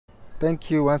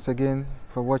Thank you once again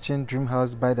for watching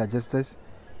Dreamhouse Biodigesters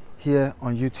here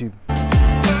on YouTube.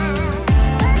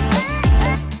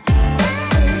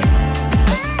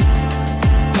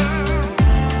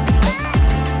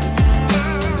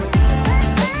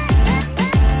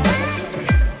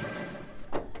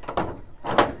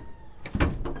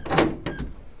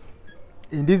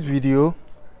 In this video,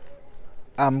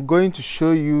 I'm going to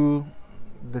show you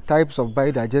the types of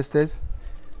biodigesters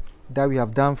that we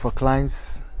have done for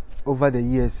clients over the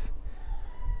years.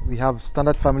 We have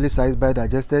standard family size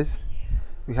biodigesters,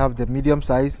 we have the medium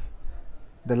size,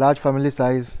 the large family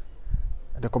size,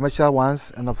 the commercial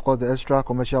ones, and of course the extra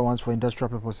commercial ones for industrial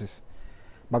purposes.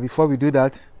 But before we do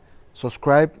that,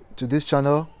 subscribe to this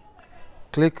channel,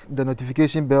 click the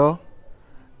notification bell,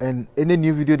 and any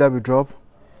new video that we drop,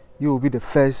 you will be the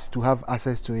first to have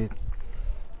access to it.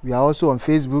 We are also on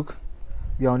Facebook,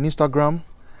 we are on Instagram,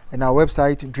 and our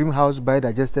website Dreamhouse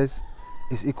Biodigesters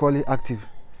is equally active.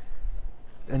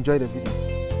 Enjoy the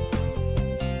video.